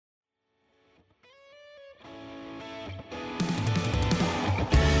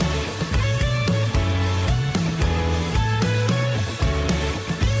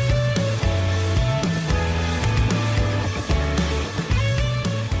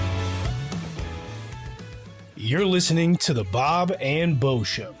You're listening to the Bob and Bo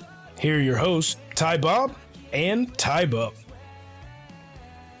Show. Here are your hosts, Ty Bob and Ty Bo.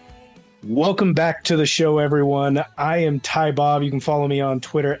 Welcome back to the show, everyone. I am Ty Bob. You can follow me on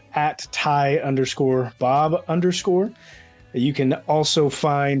Twitter at Ty_Bob_. You can also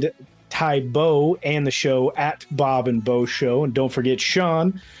find Ty Bo and the show at Bob and Bo Show. And don't forget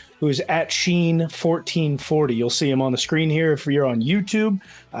Sean, who is at Sheen1440. You'll see him on the screen here if you're on YouTube,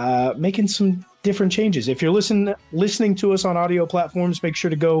 making some different changes. If you're listening to us on audio platforms, make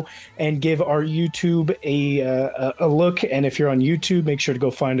sure to go and give our YouTube a look. And if you're on YouTube, make sure to go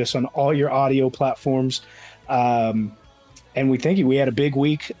find us on all your audio platforms. And we thank you. We had a big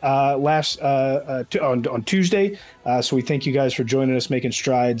week on Tuesday, so we thank you guys for joining us, making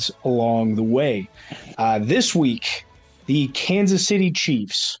strides along the way. This week, the Kansas City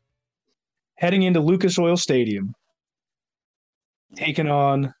Chiefs heading into Lucas Oil Stadium, taking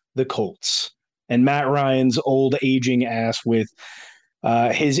on the Colts. And Matt Ryan's old aging ass with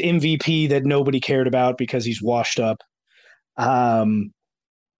his MVP that nobody cared about because he's washed up. And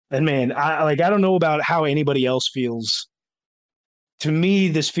man, I don't know about how anybody else feels. To me,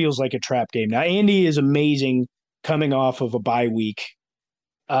 this feels like a trap game. Now, Andy is amazing coming off of a bye week.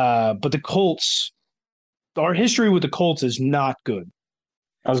 But the Colts, our history with the Colts is not good.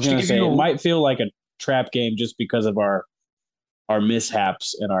 I was going to say, it might feel like a trap game just because of our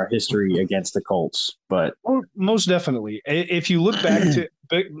mishaps and our history against the Colts, but most definitely, if you look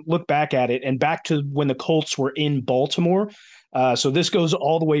back at it and back to when the Colts were in Baltimore, so this goes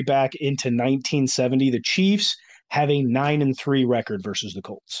all the way back into 1970. The Chiefs have a 9-3 record versus the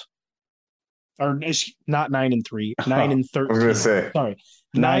Colts, or it's not 9-3, 9-13. I was going to say, sorry,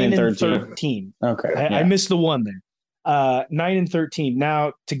 9-13. Okay, I missed the one there. 9-13.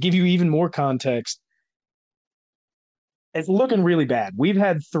 Now, to give you even more context, it's looking really bad. We've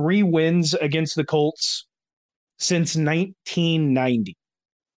had 3 wins against the Colts since 1990.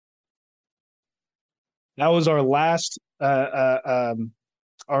 That was our last. Our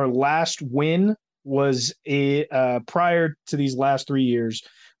last win was prior to these last 3 years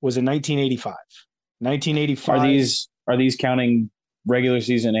was in 1985. 1985. Are these counting regular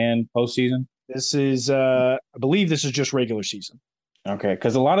season and postseason? This is, I believe, this is just regular season. Okay,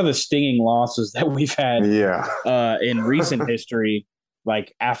 because a lot of the stinging losses that we've had in recent history,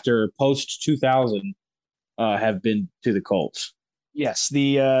 like after post 2000, have been to the Colts. Yes,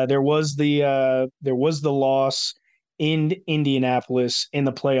 there was the loss in Indianapolis in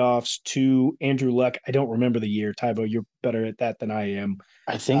the playoffs to Andrew Luck. I don't remember the year. Tybo, you're better at that than I am.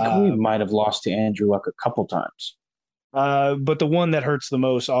 I think we might have lost to Andrew Luck a couple times. But the one that hurts the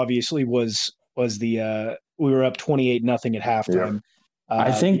most, obviously, was the we were up 28-0 at halftime. Yeah.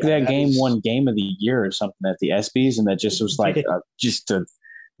 I think that game won game of the year or something at the ESPYs, and that just was like just a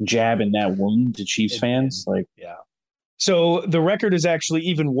jab in that wound to Chiefs fans. So the record is actually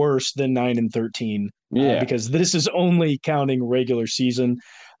even worse than 9-13. Because this is only counting regular season.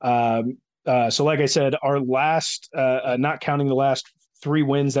 So like I said, our last, not counting the last 3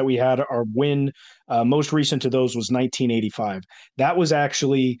 wins that we had, our win most recent to those was 1985. That was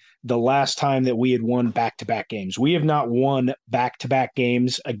actually the last time that we had won back-to-back games. We have not won back-to-back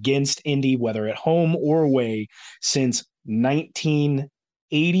games against Indy, whether at home or away, since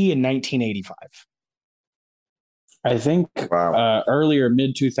 1980 and 1985. I think earlier,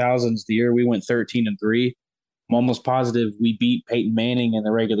 mid-2000s, the year we went 13-3, I'm almost positive we beat Peyton Manning in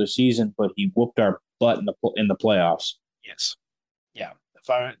the regular season, but he whooped our butt in the playoffs. Yes. Yeah.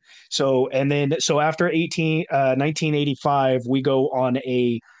 So after 1985, we go on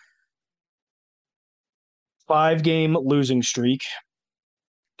a 5-game losing streak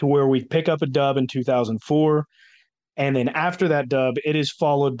to where we pick up a dub in 2004. And then after that dub, it is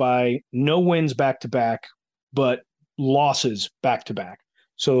followed by no wins back-to-back, but losses back-to-back.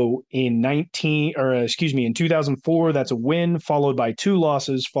 So in 2004, that's a win followed by 2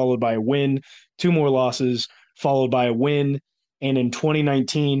 losses, followed by a win, 2 more losses, followed by a win. And in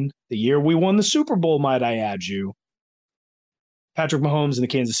 2019, the year we won the Super Bowl, might I add you, Patrick Mahomes and the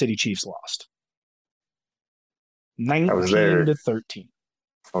Kansas City Chiefs lost. 19-13.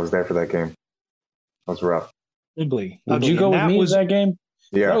 I was there for that game. That was rough. Ugly. Did you go with me to that game?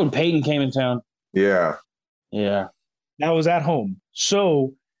 Yeah. That when Peyton came in town. Yeah. Yeah. That was at home.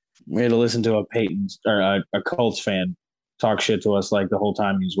 So we had to listen to a Colts fan talk shit to us like the whole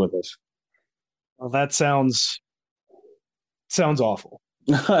time he was with us. Well, that sounds awful.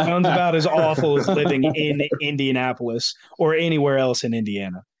 Sounds about as awful as living in Indianapolis or anywhere else in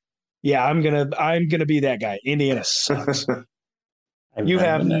Indiana. Yeah, I'm gonna be that guy. Indiana sucks. You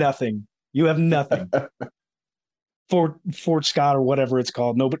have nothing. You have nothing. Fort Scott or whatever it's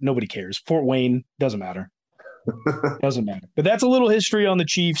called. Nobody cares. Fort Wayne doesn't matter. Doesn't matter. But that's a little history on the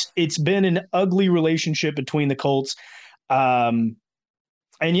Chiefs. It's been an ugly relationship between the Colts. And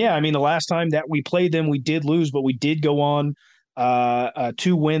yeah, I mean, the last time that we played them, we did lose, but we did go on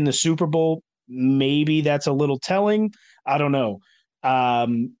to win the Super Bowl. Maybe that's a little telling. I don't know.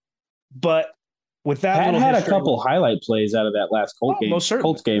 But with that, Pat had a couple highlight plays out of that last Colts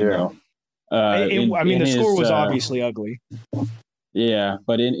game, though. The score was obviously ugly. Yeah,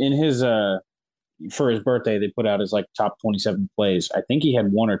 but in his for his birthday, they put out his like top 27 plays. I think he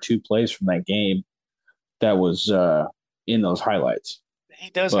had one or two plays from that game that was in those highlights. He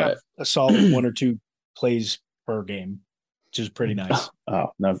does have a solid one or two plays per game, which is pretty nice. Oh,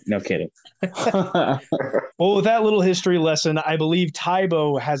 no kidding. Well, with that little history lesson, I believe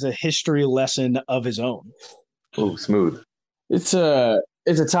Tybo has a history lesson of his own. Oh, smooth. It's a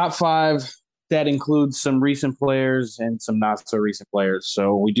top 5 that includes some recent players and some not so recent players.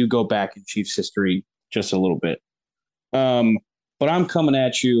 So we do go back in Chiefs history just a little bit. But I'm coming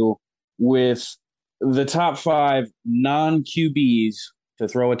at you with the top 5 non-QBs to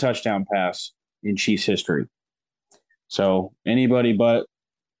throw a touchdown pass in Chiefs history. So anybody but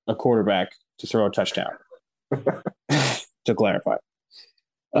a quarterback to throw a touchdown, to clarify.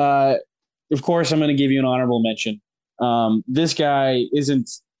 Of course, I'm going to give you an honorable mention. This guy isn't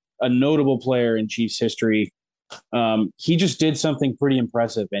a notable player in Chiefs history. He just did something pretty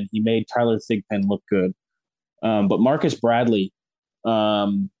impressive, and he made Tyler Thigpen look good. But Marcus Bradley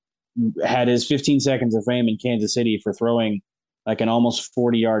had his 15 seconds of fame in Kansas City for throwing like an almost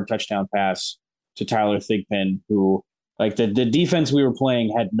 40-yard touchdown pass to Tyler Thigpen, who like the defense we were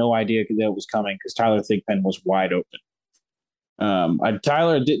playing had no idea that it was coming because Tyler Thigpen was wide open.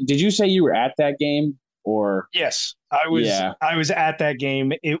 Tyler, did you say you were at that game? Or yes, I was. Yeah. I was at that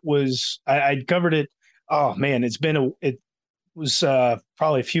game. It was. I covered it. Oh man, it was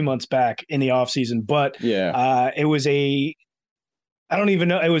probably a few months back in the offseason, but it was I don't even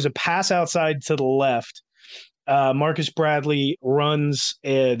know. It was a pass outside to the left. Marcus Bradley runs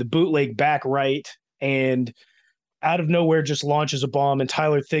the bootleg back right, and out of nowhere just launches a bomb, and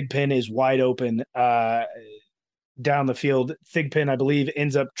Tyler Thigpen is wide open down the field. Thigpen, I believe,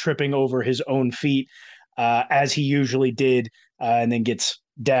 ends up tripping over his own feet, as he usually did, and then gets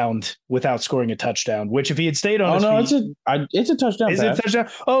downed without scoring a touchdown. Which, if he had stayed on his feet, it's a touchdown. Is it a touchdown?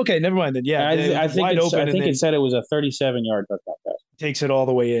 Oh, okay, never mind then. Yeah, I think it said it was a 37-yard touchdown pass. Takes it all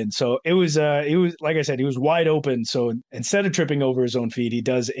the way in. So it was like I said, he was wide open. So instead of tripping over his own feet, he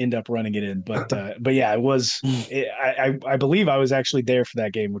does end up running it in. But yeah, it was. I believe I was actually there for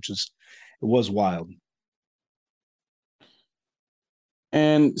that game, it was wild.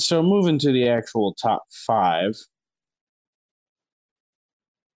 And so moving to the actual top 5,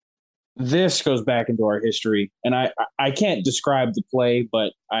 this goes back into our history. And I can't describe the play,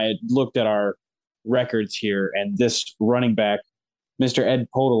 but I looked at our records here, and this running back, Mr. Ed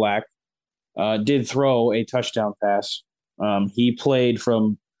Podolak, did throw a touchdown pass. He played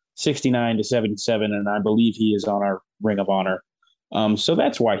from 69 to 77, and I believe he is on our Ring of Honor. So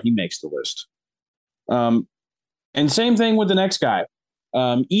that's why he makes the list. And same thing with the next guy.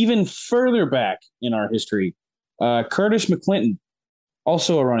 Even further back in our history, Curtis McClinton,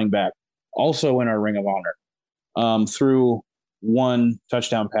 also a running back, also in our Ring of Honor, threw one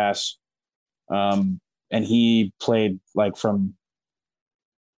touchdown pass. And he played like from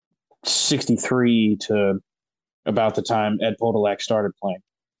 63 to about the time Ed Podolak started playing.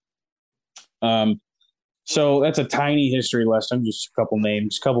 So that's a tiny history lesson, just a couple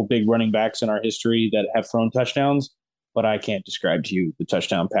names, a couple big running backs in our history that have thrown touchdowns, but I can't describe to you the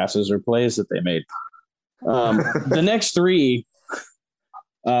touchdown passes or plays that they made. The next 3,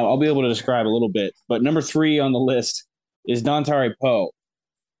 I'll be able to describe a little bit, but number 3 on the list is Dontari Poe.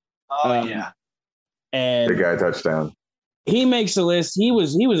 Oh, yeah. And big guy touchdown. He makes the list. He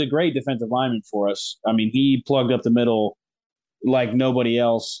was a great defensive lineman for us. I mean, he plugged up the middle like nobody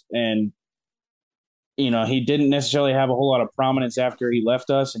else. And, he didn't necessarily have a whole lot of prominence after he left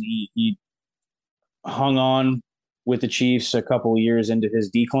us. And he hung on with the Chiefs a couple of years into his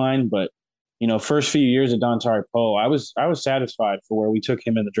decline. But, first few years of Dontari Poe, I was satisfied for where we took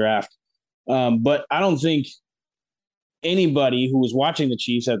him in the draft. But I don't think anybody who was watching the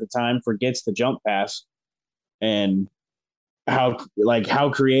Chiefs at the time forgets the jump pass and how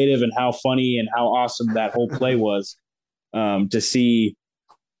creative and how funny and how awesome that whole play was, to see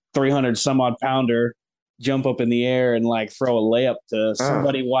 300 some odd pounder jump up in the air and like throw a layup to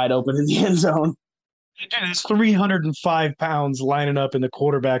somebody wide open in the end zone. Dude, it's 305 pounds lining up in the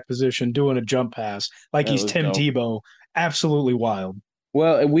quarterback position doing a jump pass like he's Tim Tebow. Absolutely wild.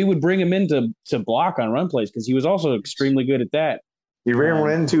 Well, we would bring him in to block on run plays because he was also extremely good at that. He ran one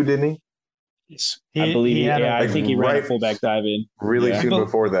in too, didn't he? I believe he had I think he ran a fullback dive in. Really soon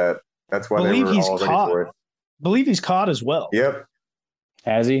before that. That's why they were all ready for it. Believe he's caught as well. Yep.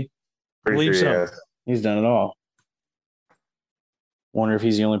 Has he? Pretty sure he has. He's done it all. Wonder if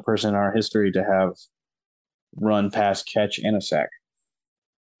he's the only person in our history to have run, pass, catch, and a sack.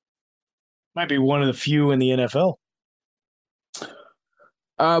 Might be one of the few in the NFL.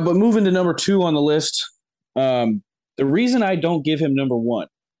 But moving to number 2 on the list, the reason I don't give him number 1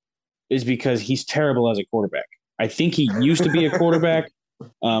 is because he's terrible as a quarterback. I think he used to be a quarterback,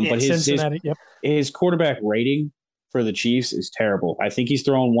 but his quarterback rating for the Chiefs is terrible. I think he's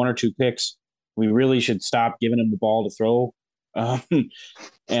throwing 1 or 2 picks. We really should stop giving him the ball to throw.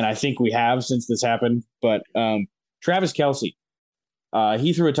 And I think we have since this happened. But Travis Kelce,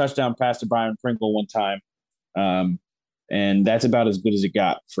 he threw a touchdown pass to Byron Pringle one time. And that's about as good as it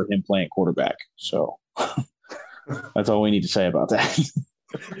got for him playing quarterback. So that's all we need to say about that.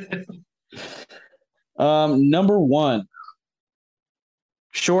 Number 1,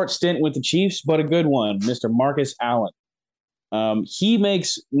 short stint with the Chiefs, but a good one, Mr. Marcus Allen. He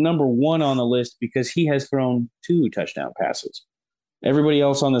makes number 1 on the list because he has thrown 2 touchdown passes. Everybody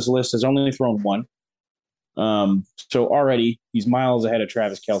else on this list has only thrown 1. So already he's miles ahead of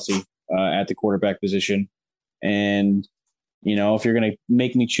Travis Kelce at the quarterback position. And, you know, if you're going to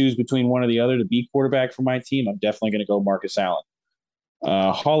make me choose between one or the other to be quarterback for my team, I'm definitely going to go Marcus Allen.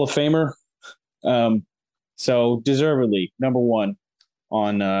 Hall of Famer. So deservedly, number 1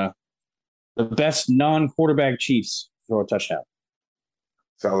 on the best non-quarterback Chiefs throw a touchdown.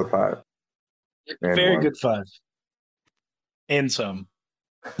 Solid 5. Very good 5. And some.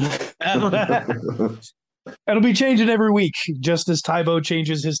 It'll be changing every week, just as Tybo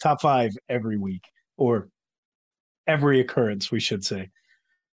changes his top 5 every week, or every occurrence, we should say.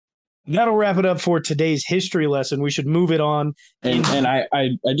 That'll wrap it up for today's history lesson. We should move it on. And I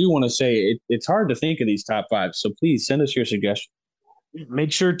do want to say it's hard to think of these top 5, so please send us your suggestions.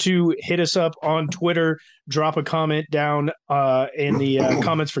 Make sure to hit us up on Twitter. Drop a comment down in the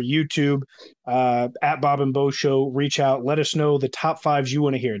comments for YouTube at Bob and Bo Show. Reach out. Let us know the top 5s you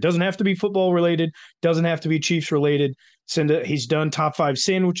want to hear. It doesn't have to be football related. Doesn't have to be Chiefs related. He's done top 5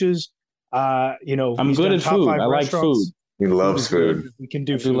 sandwiches. I'm good at food. I like food. He loves food. We can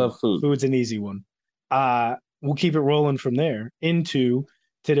do food. Love food. Food's an easy one. We'll keep it rolling from there into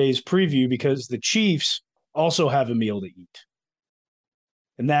today's preview because the Chiefs also have a meal to eat.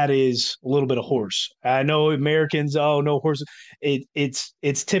 And that is a little bit of horse. I know Americans, no horse.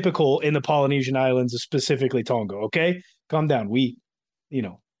 It's typical in the Polynesian Islands, specifically Tonga. Okay, calm down.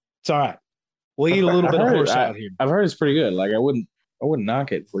 It's all right. We'll eat a little bit of horse out here. I've heard it's pretty good. Like I wouldn't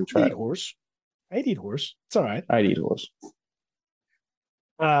knock it before you try it. Horse. I'd eat horse. It's all right. I'd eat horse.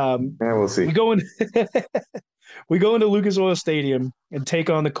 We'll see. We go into Lucas Oil Stadium and take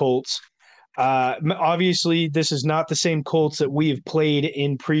on the Colts. Obviously, this is not the same Colts that we have played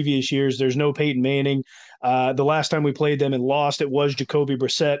in previous years. There's no Peyton Manning. The last time we played them and lost, it was Jacoby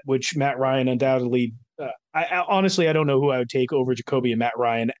Brissett, which Matt Ryan undoubtedly. Honestly, I don't know who I would take over Jacoby and Matt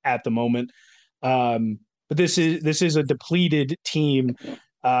Ryan at the moment. But this is a depleted team.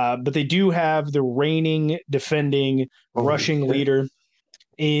 But they do have the reigning, defending, rushing leader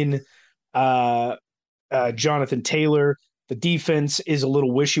in Jonathan Taylor. The defense is a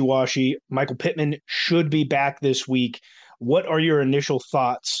little wishy-washy. Michael Pittman should be back this week. What are your initial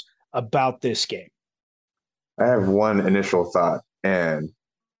thoughts about this game? I have one initial thought. And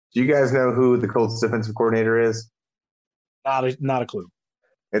do you guys know who the Colts defensive coordinator is? Not a clue.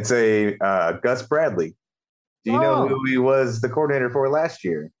 It's a Gus Bradley. Do you know who he was the coordinator for last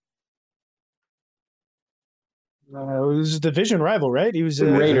year? It was a division rival, right? He was a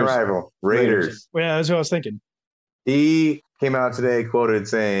division rival. Raiders. Yeah, that's what I was thinking. He came out today quoted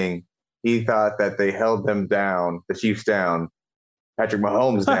saying he thought that they held them down, the Chiefs down, Patrick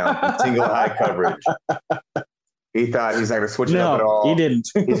Mahomes down in single high coverage. He thought he's not going to switch it up at all. He didn't.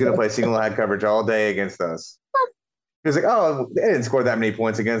 He's going to play single high coverage all day against us. He was like, they didn't score that many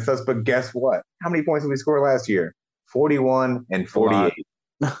points against us, but guess what? How many points did we score last year? 41 and 48.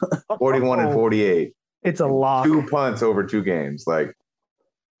 41 and 48. It's a lot. 2 punts over 2 games. Like,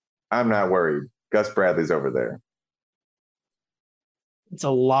 I'm not worried. Gus Bradley's over there. It's a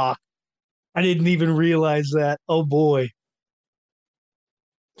lock. I didn't even realize that. Oh boy.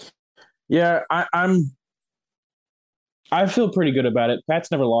 Yeah, I feel pretty good about it. Pat's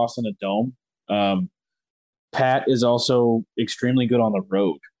never lost in a dome. Pat is also extremely good on the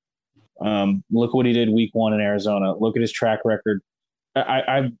road. Look what he did week 1 in Arizona. Look at his track record.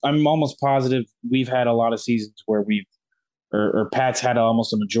 I'm almost positive we've had a lot of seasons where or Pat's had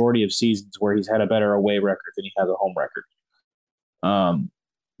almost a majority of seasons where he's had a better away record than he has a home record.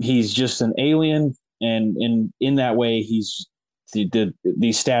 he's just an alien, and in that way, these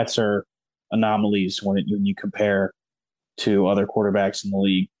stats are anomalies when you compare to other quarterbacks in the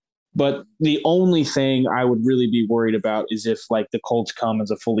league. But the only thing I would really be worried about is if like the Colts come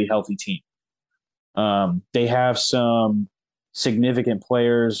as a fully healthy team. They have some significant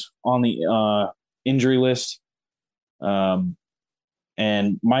players on the injury list.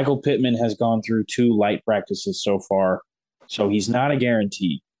 And Michael Pittman has gone through 2 light practices so far, so he's not a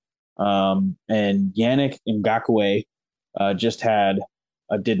guarantee. And Yannick Ngakoue just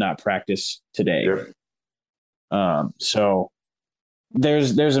did not practice today. So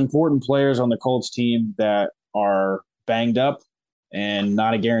there's important players on the Colts team that are banged up and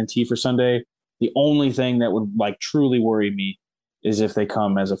not a guarantee for Sunday. The only thing that would like truly worry me is if they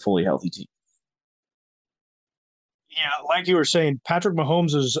come as a fully healthy team. Yeah, like you were saying, Patrick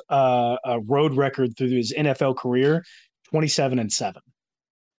Mahomes' road record through his NFL career, 27-7.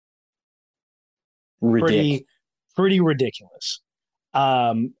 Pretty ridiculous.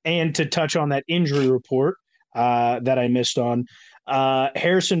 And to touch on that injury report that I missed on, for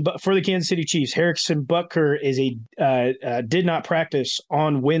the Kansas City Chiefs, Harrison Butker did not practice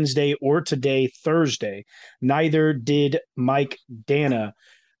on Wednesday or today, Thursday. Neither did Mike Danna.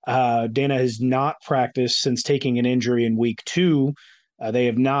 Danna has not practiced since taking an injury in week 2. They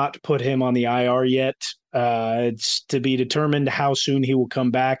have not put him on the IR yet. It's to be determined how soon he will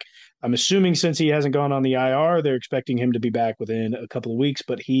come back. I'm assuming since he hasn't gone on the IR, they're expecting him to be back within a couple of weeks,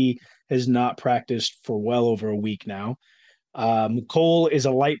 but he has not practiced for well over a week now. Cole is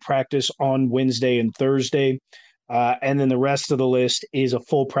a light practice on Wednesday and Thursday. And then the rest of the list is a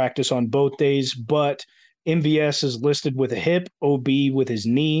full practice on both days, but MVS is listed with a hip, OB with his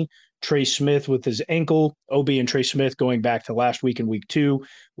knee, Trey Smith with his ankle, OB and Trey Smith going back to last week in week 2,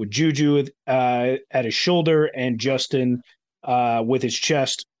 with Juju at his shoulder and Justin with his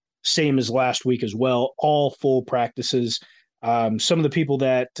chest, same as last week as well, all full practices. Some of the people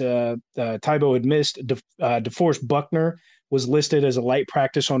that Tybo had missed, DeForest Buckner was listed as a light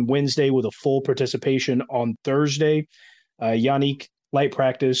practice on Wednesday with a full participation on Thursday. Yannick, light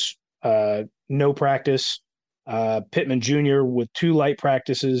practice, no practice. Pittman Jr. with 2 light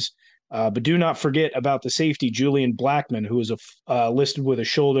practices. But do not forget about the safety, Julian Blackman, who is listed with a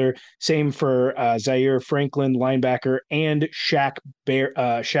shoulder. Same for Zaire Franklin, linebacker, and Shaq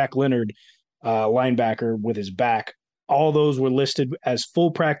Leonard, linebacker, with his back. All those were listed as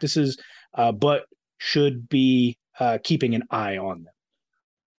full practices, but should be keeping an eye on them.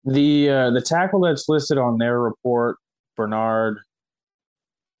 The tackle that's listed on their report, Bernhard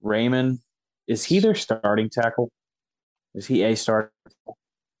Raimann, is he their starting tackle? Is he a starting tackle?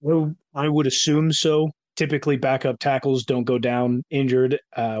 Well, I would assume so. Typically, backup tackles don't go down injured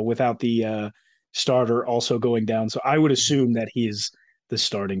without the starter also going down. So I would assume that he is the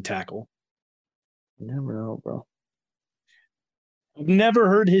starting tackle. You never know, bro. I've never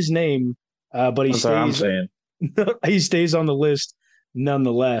heard his name, but he stays on the list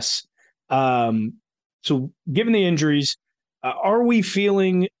nonetheless. So given the injuries, are we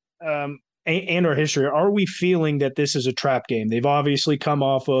feeling and our history, are we feeling that this is a trap game? They've obviously come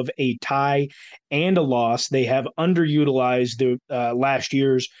off of a tie and a loss. They have underutilized the last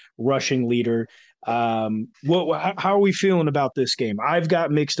year's rushing leader. How are we feeling about this game? I've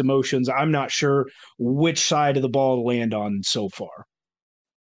got mixed emotions. I'm not sure which side of the ball to land on so far.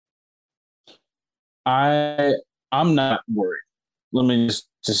 I'm not worried. Let me just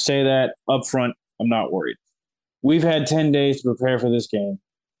say that up front. I'm not worried. We've had 10 days to prepare for this game.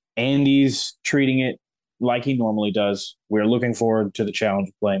 Andy's treating it like he normally does. We're looking forward to the challenge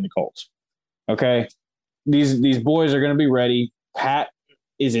of playing the Colts. Okay? These boys are going to be ready. Pat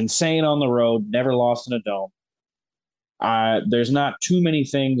is insane on the road, never lost in a dome. There's not too many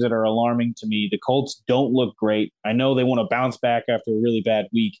things that are alarming to me. The Colts don't look great. I know they want to bounce back after a really bad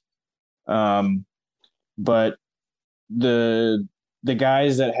week. But the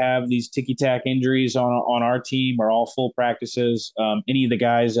guys that have these ticky-tack injuries on our team are all full practices. Any of the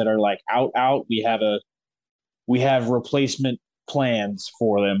guys that are like out, we have replacement plans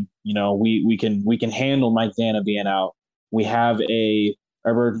for them. You know, we can handle Mike Danna being out. We have a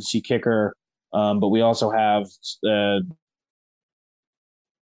emergency kicker, but we also have a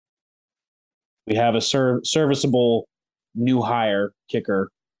serviceable new hire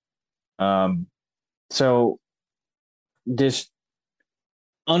kicker. So just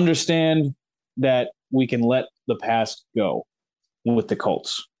understand that we can let the past go with the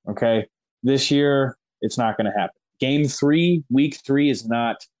Colts. Okay. This year, it's not going to happen. Game 3, week 3 is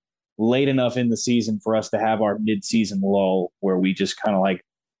not late enough in the season for us to have our mid-season lull where we just kind of like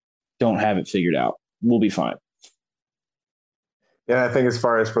don't have it figured out. We'll be fine. Yeah, I think as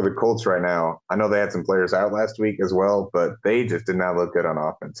far as for the Colts right now, I know they had some players out last week as well, but they just did not look good on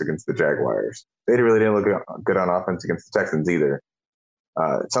offense against the Jaguars. They really didn't look good on offense against the Texans either.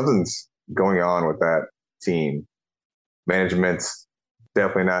 Something's going on with that team. Management's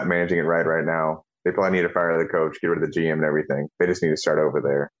definitely not managing it right now. They probably need to fire the coach, get rid of the GM and everything. They just need to start over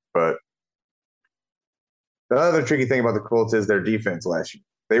there. But the other tricky thing about the Colts is their defense last year.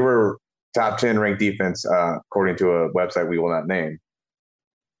 They were top 10 ranked defense, according to a website we will not name.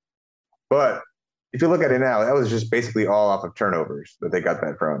 But if you look at it now, that was just basically all off of turnovers that they got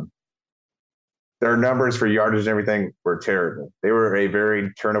that from. Their numbers for yardage and everything were terrible. They were a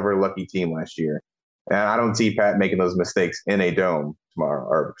very turnover lucky team last year. And I don't see Pat making those mistakes in a dome tomorrow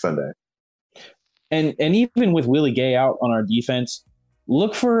or Sunday. And even with Willie Gay out on our defense,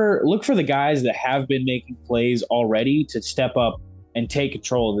 look for the guys that have been making plays already to step up and take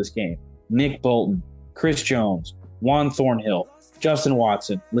control of this game. Nick Bolton, Chris Jones, Juan Thornhill, Justin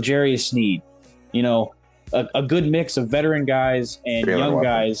Watson, L'Jarius Sneed. You know, a good mix of veteran guys and Jaylen young Watson.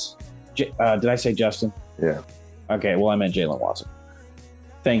 Guys. Did I say Justin? Yeah. Okay, well, I meant Jaylen Watson.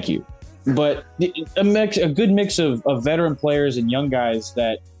 Thank you. But a good mix of veteran players and young guys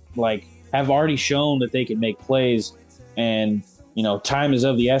that like have already shown that they can make plays, and you know, time is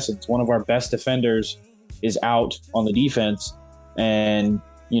of the essence. One of our best defenders is out on the defense, and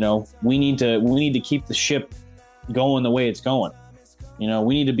you know, we need to keep the ship going the way it's going. You know,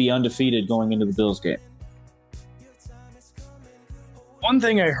 we need to be undefeated going into the Bills game. One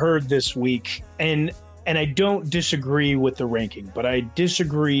thing I heard this week, and I don't disagree with the ranking, but I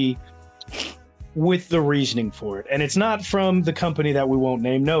disagree with the reasoning for it. And it's not from the company that we won't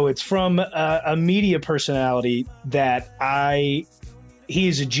name. No, it's from a media personality that he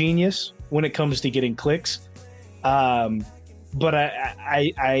is a genius when it comes to getting clicks. But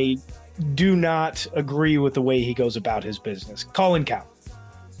I do not agree with the way he goes about his business. Colin Cowherd.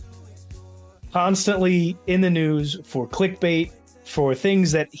 Constantly in the news for clickbait, for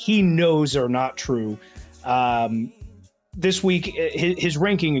things that he knows are not true. This week, his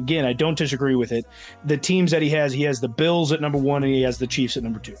ranking, again, I don't disagree with it. The teams that he has the Bills at number 1 and he has the Chiefs at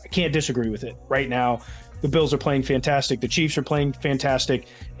number 2. I can't disagree with it. Right now, the Bills are playing fantastic. The Chiefs are playing fantastic.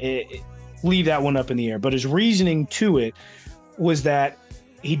 Leave that one up in the air. But his reasoning to it was that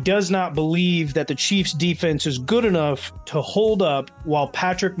he does not believe that the Chiefs' defense is good enough to hold up while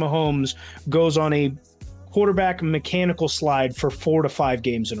Patrick Mahomes goes on a quarterback mechanical slide for 4 to 5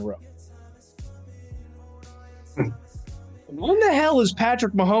 games in a row. When the hell has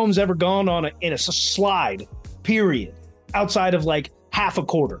Patrick Mahomes ever gone on in a slide, period, outside of like half a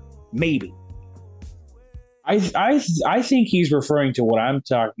quarter, maybe? I think he's referring to what I'm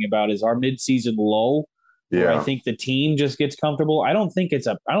talking about is our midseason lull. Yeah. Where I think the team just gets comfortable. I don't think it's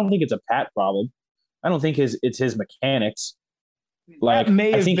a Pat problem. I don't think it's his mechanics. Like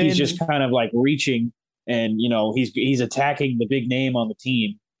I think he's just kind of like reaching, and you know, he's attacking the big name on the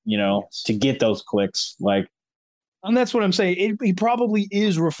team, you know, to get those clicks. Like, and that's what I'm saying. He probably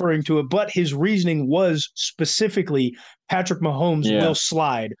is referring to it, but his reasoning was specifically Patrick Mahomes will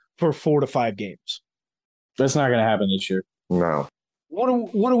slide for 4 to 5 games. That's not going to happen this year. No. What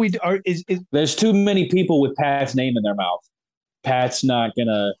do we do? There's too many people with Pat's name in their mouth. Pat's not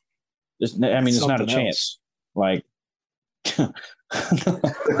gonna. I mean, it's not a chance. Like, I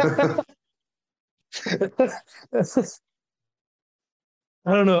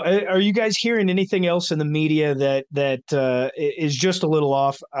don't know. Are you guys hearing anything else in the media that is just a little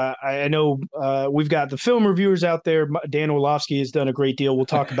off? I know we've got the film reviewers out there. Dan Orlovsky has done a great deal. We'll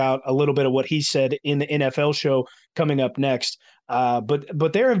talk about a little bit of what he said in the NFL show coming up next.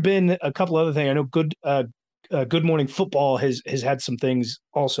 But there have been a couple other things. I know Good Morning Football has had some things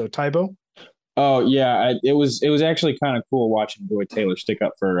also. Tybo? Oh yeah, it was actually kind of cool watching Roy Taylor stick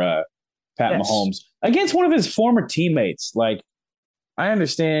up for Pat Mahomes against one of his former teammates. Like, I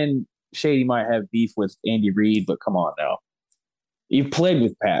understand Shady might have beef with Andy Reid, but come on now, you've played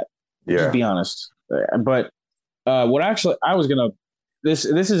with Pat. Yeah, just be honest. But what actually I was gonna. This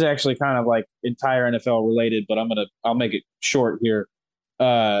is actually kind of like entire NFL related, but I'll make it short here.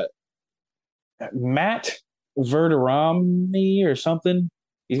 Matt Verderami or something.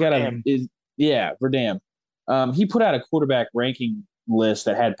 He's got Verdam. He put out a quarterback ranking list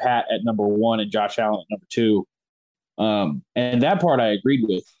that had Pat at number 1 and Josh Allen at number 2. And that part I agreed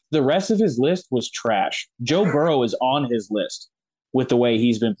with. The rest of his list was trash. Joe Burrow is on his list with the way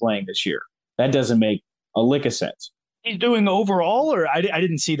he's been playing this year. That doesn't make a lick of sense. He's doing overall, or I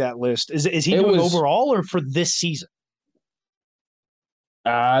didn't see that list. Is he doing overall or for this season?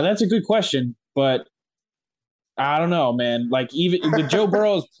 That's a good question, but I don't know, man. Like, even with Joe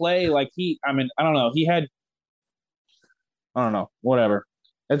Burrow's play, like I don't know. I don't know, whatever.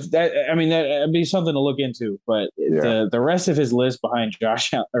 I mean, that'd be something to look into. But the rest of his list behind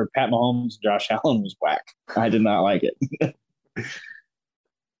Josh or Pat Mahomes, Josh Allen was whack. I did not like it.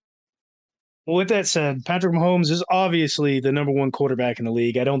 Well, with that said, Patrick Mahomes is obviously the number one quarterback in the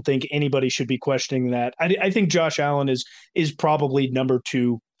league. I don't think anybody should be questioning that. I think Josh Allen is probably number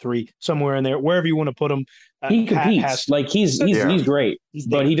 2, 3, somewhere in there, wherever you want to put him. He competes like he's great,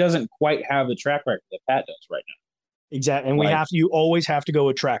 but he doesn't quite have the track record that Pat does right now. Exactly, and you always have to go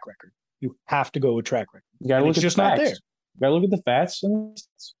with track record. You have to go with track record. You gotta look at just the facts. Not there. You gotta look at the facts.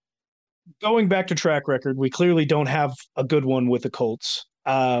 Going back to track record, we clearly don't have a good one with the Colts.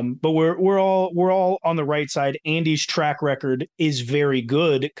 But we're all on the right side. Andy's track record is very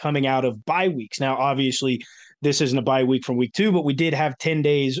good coming out of bye weeks. Now, obviously, this isn't a bye week from week 2, but we did have 10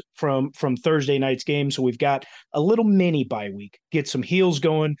 days from Thursday night's game, so we've got a little mini bye week. Get some heels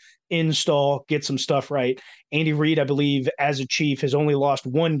going, install, get some stuff right. Andy Reid, I believe, as a Chief, has only lost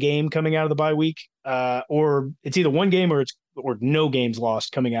one game coming out of the bye week, or it's either one game or no games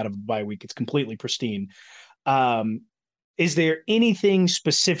lost coming out of the bye week. It's completely pristine. Is there anything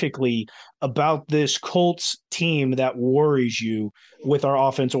specifically about this Colts team that worries you with our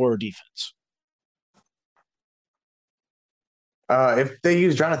offense or our defense? If they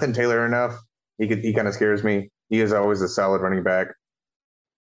use Jonathan Taylor enough, he kind of scares me. He is always a solid running back.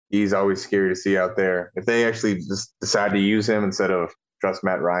 He's always scary to see out there. If they actually just decide to use him instead of trust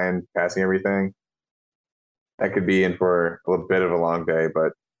Matt Ryan passing everything, that could be in for a little bit of a long day,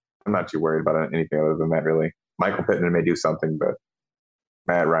 but I'm not too worried about anything other than that, really. Michael Pittman may do something, but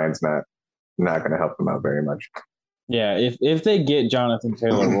Matt Ryan's not going to help them out very much. Yeah, if they get Jonathan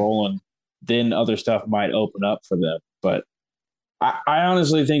Taylor rolling, then other stuff might open up for them. But I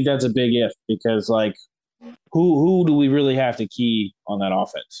honestly think that's a big if, because like who do we really have to key on that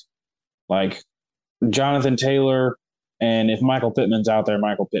offense? Like Jonathan Taylor, and if Michael Pittman's out there,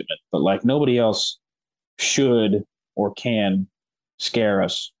 Michael Pittman. But like nobody else should or can scare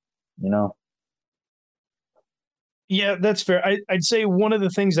us, you know? Yeah, that's fair. I'd say one of the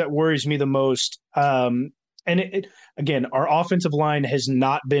things that worries me the most, and again, our offensive line has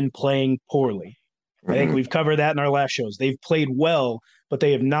not been playing poorly. I think we've covered that in our last shows. They've played well, but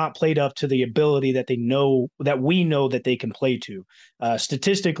they have not played up to the ability that we know that they can play to.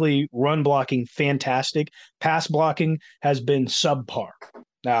 Statistically, run blocking, fantastic. Pass blocking has been subpar.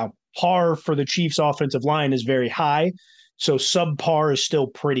 Now, par for the Chiefs' offensive line is very high, so subpar is still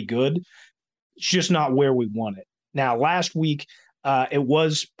pretty good. It's just not where we want it. Now, last week, it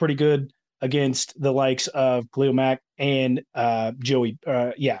was pretty good against the likes of Khalil Mack and Joey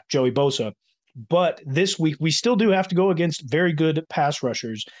Bosa. But this week, we still do have to go against very good pass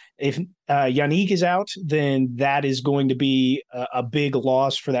rushers. If Yannick is out, then that is going to be a big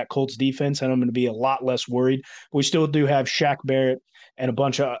loss for that Colts defense, and I'm going to be a lot less worried. We still do have Shaq Barrett and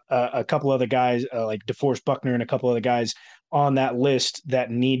a couple other guys like DeForest Buckner and a couple other guys on that list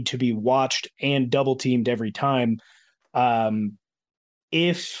that need to be watched and double teamed every time.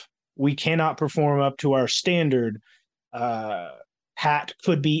 If we cannot perform up to our standard, Pat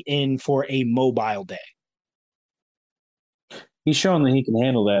could be in for a mobile day. He's shown that he can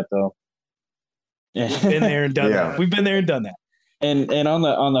handle that, though. We've been there and done that. We've been there and done that. And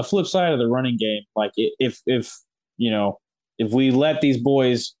on the flip side of the running game, like if we let these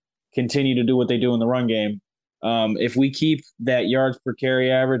boys continue to do what they do in the run game, if we keep that yards per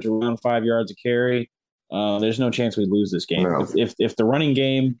carry average around 5 yards a carry, there's no chance we lose this game. No. If the running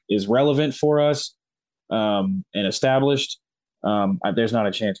game is relevant for us and established, there's not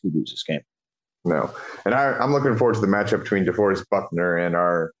a chance we lose this game. No. And I'm looking forward to the matchup between DeForest Buckner and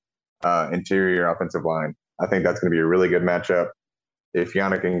our interior offensive line. I think that's going to be a really good matchup. If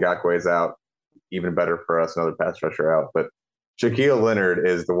Yannick Ngakoue is out, even better for us, another pass rusher out. But Shaquille Leonard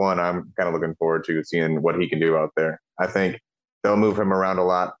is the one I'm kind of looking forward to seeing what he can do out there. I think they'll move him around a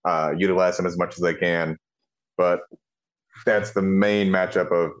lot, utilize him as much as they can. But that's the main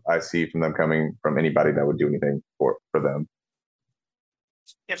matchup I see from them coming from anybody that would do anything for them.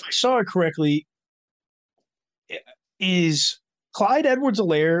 If I saw it correctly, is Clyde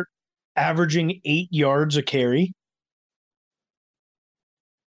Edwards-Helaire averaging 8 yards a carry?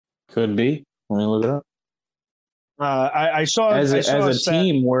 Could be. Let me look it up. I saw as a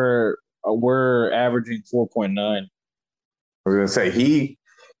team we're averaging 4.9. I was gonna say he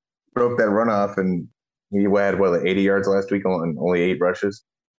broke that runoff and he had 80 yards last week on only 8 rushes.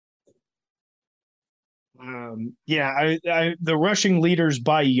 The rushing leaders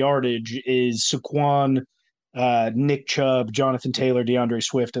by yardage is Saquon, Nick Chubb, Jonathan Taylor, DeAndre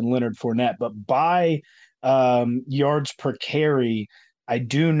Swift, and Leonard Fournette. But by yards per carry, I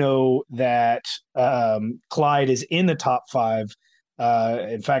do know that Clyde is in the top five.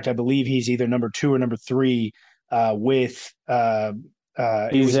 In fact, I believe he's either number 2 or number 3 with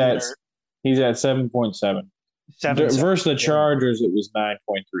he's at 7.7. Versus the Chargers, it was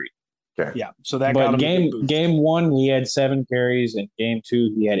 9.3. Okay. Yeah, so that but got him game 1 he had 7 carries, and game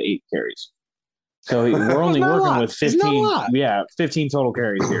 2 he had 8 carries. So we're only working with 15. Yeah, 15 total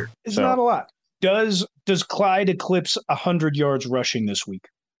carries here. It's not a lot. Does Clyde eclipse 100 yards rushing this week?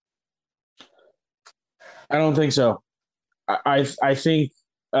 I don't think so. I think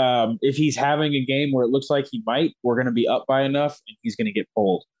if he's having a game where it looks like he might, we're going to be up by enough, and he's going to get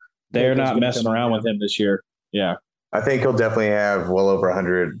pulled. They're not messing around with him this year. Yeah. I think he'll definitely have well over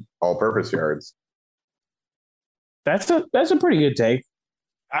 100 all-purpose yards. That's a pretty good take.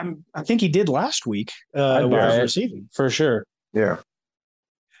 I think he did last week. Receiving for sure. Yeah.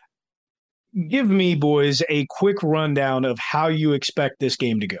 Give me, boys, a quick rundown of how you expect this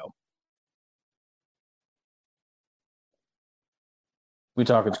game to go. We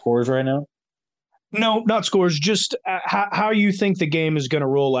talking scores right now? No, not scores. Just how you think the game is going to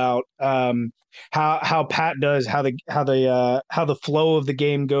roll out. How Pat does, how the flow of the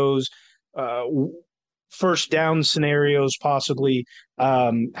game goes. First down scenarios, possibly.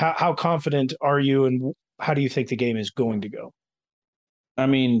 How confident are you, and how do you think the game is going to go? I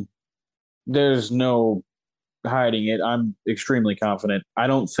mean, there's no hiding it. I'm extremely confident. I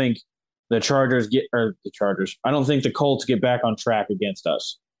don't think I don't think the Colts get back on track against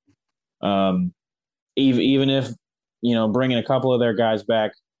us. Even if, bringing a couple of their guys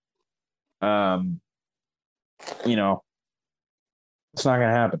back, it's not going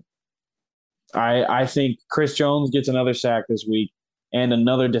to happen. I think Chris Jones gets another sack this week, and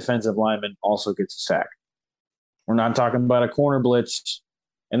another defensive lineman also gets a sack. We're not talking about a corner blitz,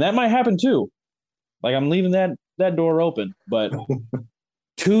 and that might happen too. Like, I'm leaving that door open, but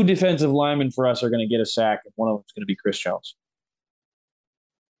 2 defensive linemen for us are going to get a sack, and one of them is going to be Chris Jones.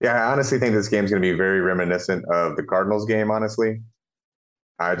 Yeah, I honestly think this game's going to be very reminiscent of the Cardinals game, honestly.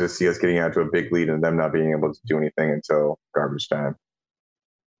 I just see us getting out to a big lead and them not being able to do anything until garbage time.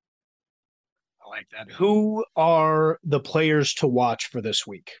 I like that. Who are the players to watch for this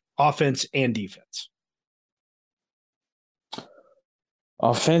week, offense and defense?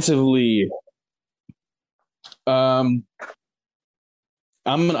 Offensively, I'm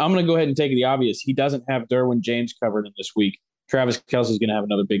going to go ahead and take the obvious. He doesn't have Derwin James covered in this week. Travis Kelce is going to have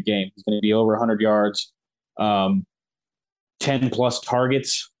another big game. He's going to be over 100 yards, 10 plus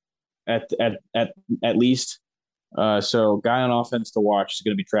targets at least. So guy on offense to watch is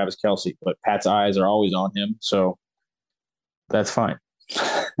going to be Travis Kelce, but Pat's eyes are always on him, so that's fine.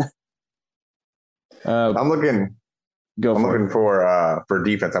 I'm looking for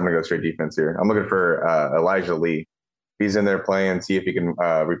defense. I'm going to go straight defense here. I'm looking for Elijah Lee. He's in there playing, see if he can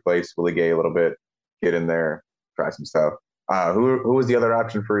replace Willie Gay a little bit, get in there, try some stuff. Who was the other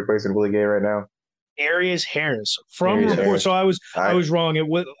option for replacing Willie Gay right now? Darius Harris from report. So I was wrong. It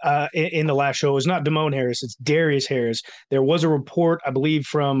was in the last show. It was not Damone Harris. It's Darius Harris. There was a report, I believe,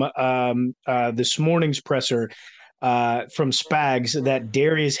 from this morning's presser from Spags that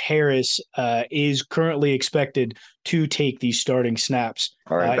Darius Harris is currently expected to take these starting snaps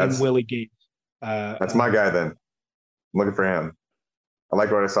in Willie Gay. That's my guy then. I'm looking for him. I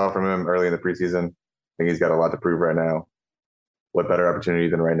like what I saw from him early in the preseason. I think he's got a lot to prove right now. What better opportunity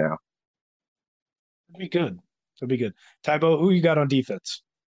than right now? That'd be good. Tybo, who you got on defense?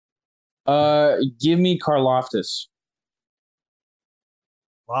 Give me Karlaftis.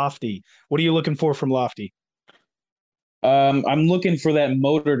 Lofty. What are you looking for from Lofty? I'm looking for that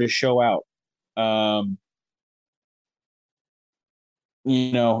motor to show out.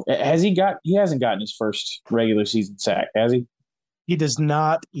 He hasn't gotten his first regular season sack, has he? He does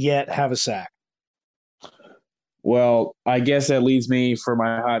not yet have a sack. Well, I guess that leads me for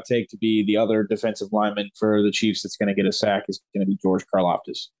my hot take to be the other defensive lineman for the Chiefs that's going to get a sack is going to be George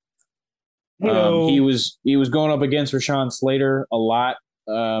Karlaftis. He was going up against Rashawn Slater a lot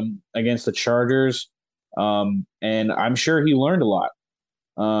against the Chargers, and I'm sure he learned a lot.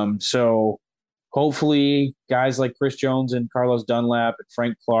 So hopefully guys like Chris Jones and Carlos Dunlap and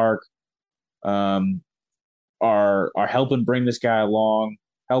Frank Clark are helping bring this guy along,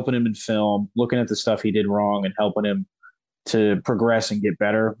 helping him in film, looking at the stuff he did wrong and helping him to progress and get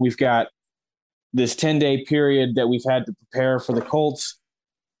better. We've got this 10-day period that we've had to prepare for the Colts.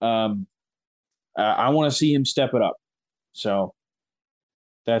 I want to see him step it up. So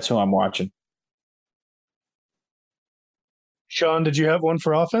that's who I'm watching. Sean, did you have one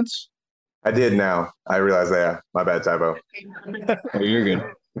for offense? I did now. I realized that. My bad, Tybo. Oh, you're good.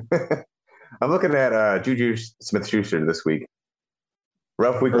 I'm looking at Juju Smith-Schuster this week.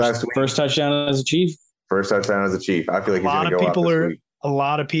 Rough week last week. First touchdown as a Chief. First touchdown as a Chief. I feel like he's going to go out this week. A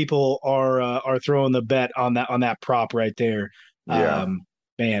lot of people are throwing the bet on that prop right there. Yeah.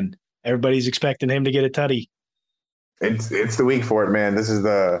 Man, everybody's expecting him to get a tutty. It's the week for it, man. This is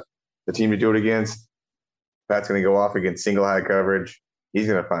the team to do it against. Pat's going to go off against single high coverage. He's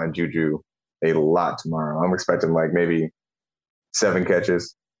going to find Juju a lot tomorrow. I'm expecting like maybe 7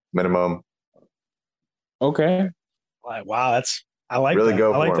 catches minimum. Okay. Wow, I like really that.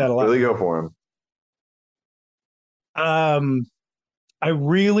 Go I like for that him. a lot. Really go for him. I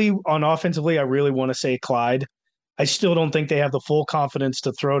really, on offensively, I really want to say Clyde. I still don't think they have the full confidence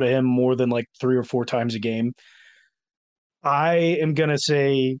to throw to him more than like 3 or 4 times a game. I am going to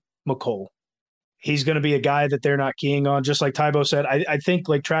say McCole. He's going to be a guy that they're not keying on. Just like Tybo said, I think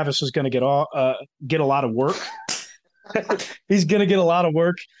like Travis is going to get a lot of work. He's going to get a lot of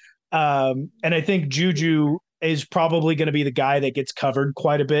work. And I think Juju is probably going to be the guy that gets covered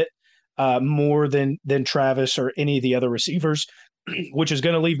quite a bit more than Travis or any of the other receivers, which is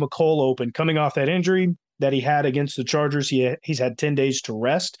going to leave McCole open. Coming off that injury that he had against the Chargers, he's had 10 days to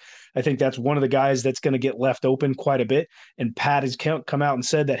rest. I think that's one of the guys that's going to get left open quite a bit. And Pat has come out and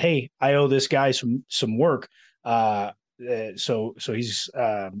said that, hey, I owe this guy some work. So he's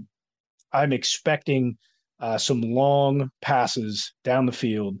I'm expecting some long passes down the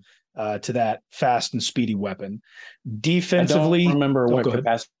field to that fast and speedy weapon. Defensively, I don't remember what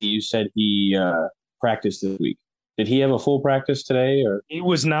capacity you said he practiced this week. Did he have a full practice today, or he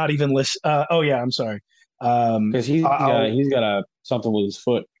was not even listed? I'm sorry. Because he's got something with his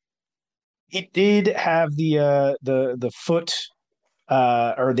foot. He did have the foot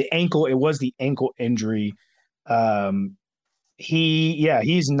or the ankle. It was the ankle injury.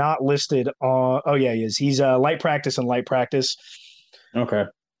 He's not listed on. Oh yeah, he is. He's light practice. Okay.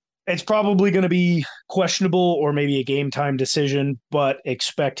 It's probably going to be questionable or maybe a game time decision, but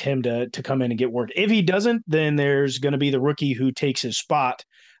expect him to come in and get work. If he doesn't, then there's going to be the rookie who takes his spot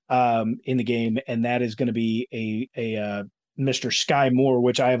in the game, and that is going to be a Mr. Sky Moore,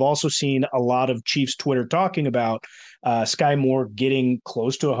 which I have also seen a lot of Chiefs Twitter talking about. Sky Moore getting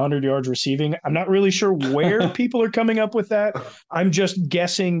close to 100 yards receiving. I'm not really sure where people are coming up with that. I'm just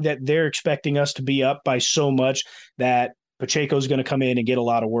guessing that they're expecting us to be up by so much that Pacheco's going to come in and get a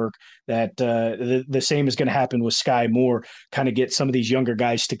lot of work, that the same is going to happen with Sky Moore, kind of get some of these younger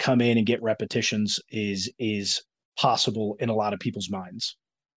guys to come in and get repetitions is possible in a lot of people's minds.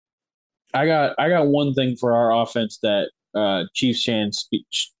 I got one thing for our offense that Chiefs fans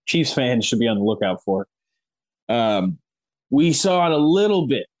should be on the lookout for. We saw it a little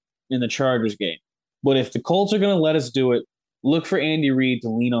bit in the Chargers game, but if the Colts are going to let us do it, look for Andy Reid to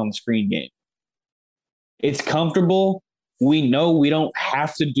lean on the screen game. It's comfortable. We know we don't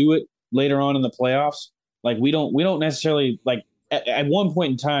have to do it later on in the playoffs. Like we don't necessarily like at one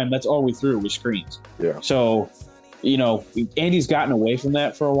point in time, that's all we threw was screens. Yeah. So, Andy's gotten away from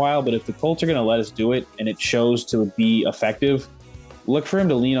that for a while, but if the Colts are going to let us do it and it shows to be effective, look for him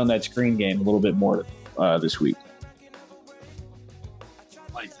to lean on that screen game a little bit more this week.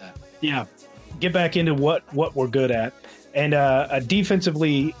 Like that. Yeah. Get back into what we're good at. And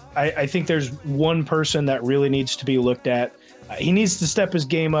defensively, I think there's one person that really needs to be looked at. He needs to step his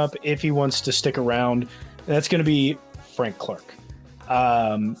game up if he wants to stick around. And that's going to be Frank Clark.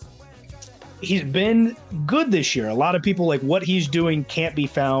 He's been good this year. A lot of people like what he's doing can't be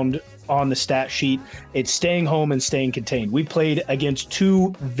found on the stat sheet. It's staying home and staying contained. We played against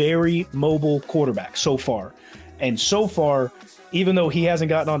 2 very mobile quarterbacks so far. And so far, even though he hasn't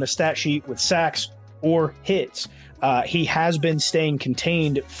gotten on the stat sheet with sacks or hits, he has been staying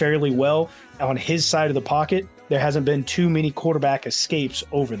contained fairly well on his side of the pocket. There hasn't been too many quarterback escapes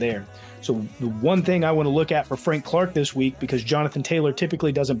over there. So the one thing I want to look at for Frank Clark this week, because Jonathan Taylor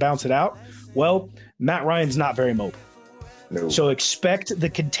typically doesn't bounce it out, well, Matt Ryan's not very mobile. No. So expect the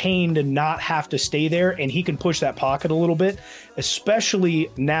contain to not have to stay there, and he can push that pocket a little bit, especially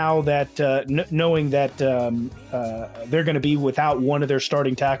now that knowing that they're going to be without one of their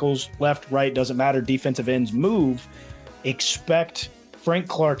starting tackles, left, right, doesn't matter, defensive ends move. Expect Frank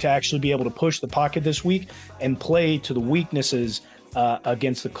Clark to actually be able to push the pocket this week and play to the weaknesses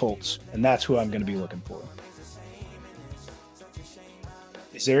against the Colts, and that's who I'm going to be looking for.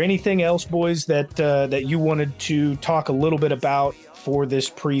 Is there anything else, boys, that you wanted to talk a little bit about for this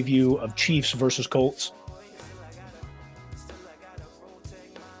preview of Chiefs versus Colts?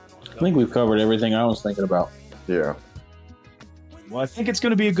 I think we've covered everything I was thinking about. Yeah. Well, I think it's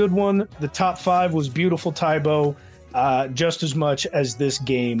going to be a good one. The top 5 was beautiful, Tybo, just as much as this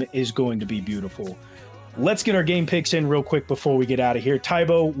game is going to be beautiful. Let's get our game picks in real quick before we get out of here.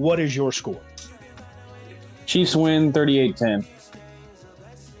 Tybo, what is your score? Chiefs win 38-10.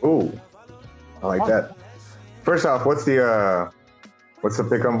 Ooh, I like that. First off, what's the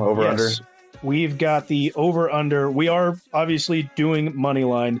pick'em over under? We've got the over under. We are obviously doing money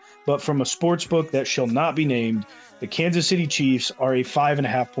line, but from a sports book that shall not be named, the Kansas City Chiefs are a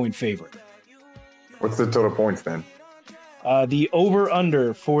 5.5 point favorite. What's the total points then? The over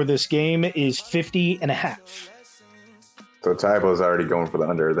under for this game is 50.5. So Tybo's already going for the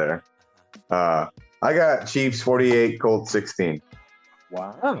under there. I got Chiefs 48, Colts 16.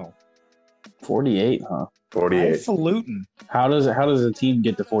 Wow. 48, huh? 48. Highfalutin. How does a team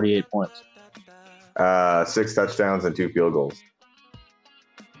get to 48 points? 6 touchdowns and 2 field goals.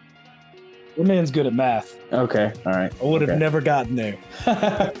 Your man's good at math. Okay, all right. I would have never gotten there.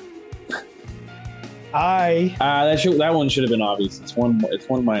 that one should have been obvious. It's one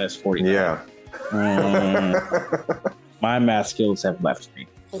minus 40. Yeah. My math skills have left me.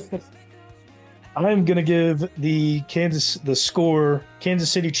 I'm gonna give the Kansas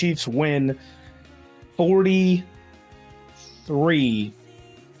City Chiefs win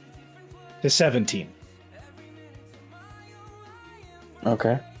 43-17.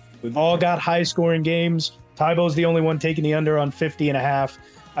 Okay. We've all got high scoring games. Tybo's the only one taking the under on 50.5.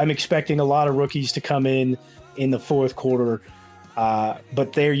 I'm expecting a lot of rookies to come in the fourth quarter.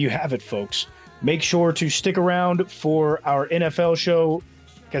 But there you have it, folks. Make sure to stick around for our NFL show.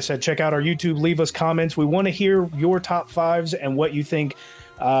 Like I said, check out our YouTube. Leave us comments. We want to hear your top fives and what you think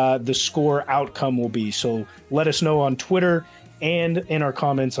the score outcome will be. So let us know on Twitter and in our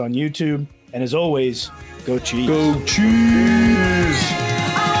comments on YouTube. And as always, go Chiefs. Go Chiefs!